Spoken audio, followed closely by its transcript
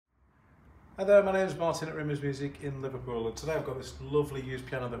Hi there, my name is Martin at Rönisch Music in Liverpool, and today I've got this lovely used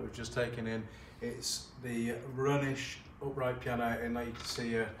piano that we've just taken in. It's the Rönisch upright piano, and like you can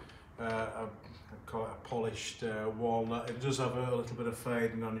see I call it a polished walnut. It does have a little bit of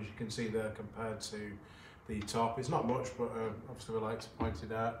fading on, as you can see there, compared to the top. It's not much, but obviously we like to point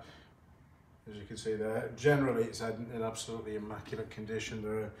it out. As you can see there, generally it's in absolutely immaculate condition.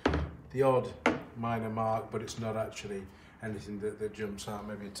 There are the odd minor mark, but it's not actually anything that jumps out,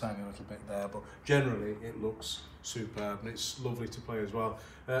 maybe a tiny little bit there, but generally it looks superb and it's lovely to play as well.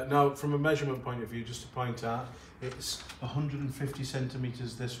 Now, from a measurement point of view, just to point out, it's 150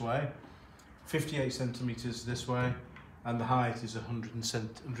 centimetres this way, 58 centimetres this way, and the height is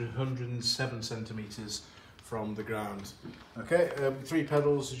 107 centimetres from the ground. Okay, 3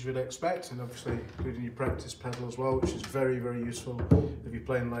 pedals as you would expect, and obviously including your practice pedal as well, which is very, very useful if you're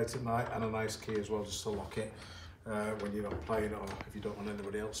playing late at night, and a nice key as well, just to lock it when you're not playing, or if you don't want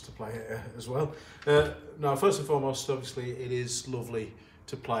anybody else to play it as well. Now, first and foremost, obviously it is lovely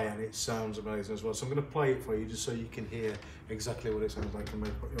to play and it sounds amazing as well. So I'm going to play it for you just so you can hear exactly what it sounds like and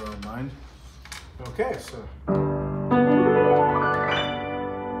make up your own mind. Okay, so.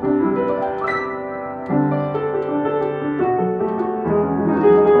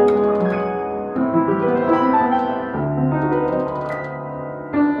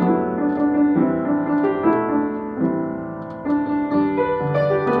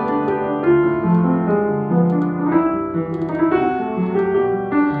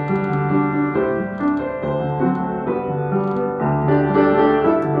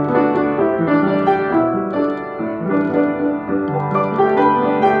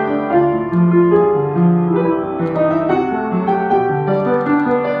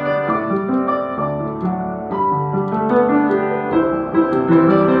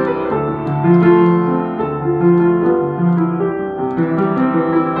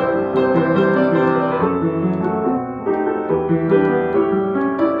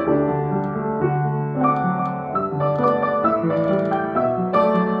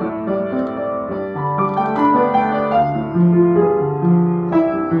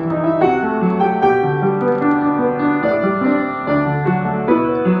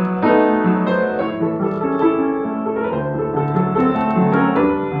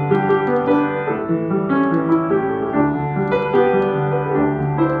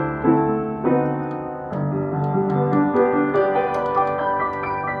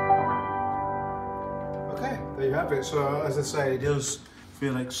 There you have it. So as I say, it does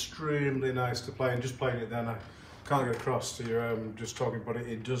feel extremely nice to play, and just playing it then I can't get across to you just talking about it.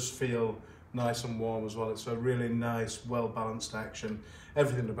 It does feel nice and warm as well. It's a really nice, well balanced action.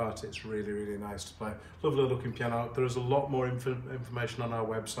 Everything about it's really, really nice to play. Lovely looking piano. There is a lot more information on our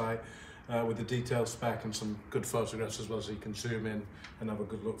website with the detailed spec and some good photographs as well, so you can zoom in and have a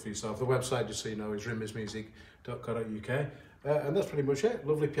good look for yourself. The website, just so you know, is rönischmusic.co.uk, and that's pretty much it.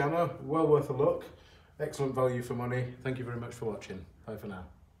 Lovely piano, well worth a look. Excellent value for money. Thank you very much for watching. Bye for now.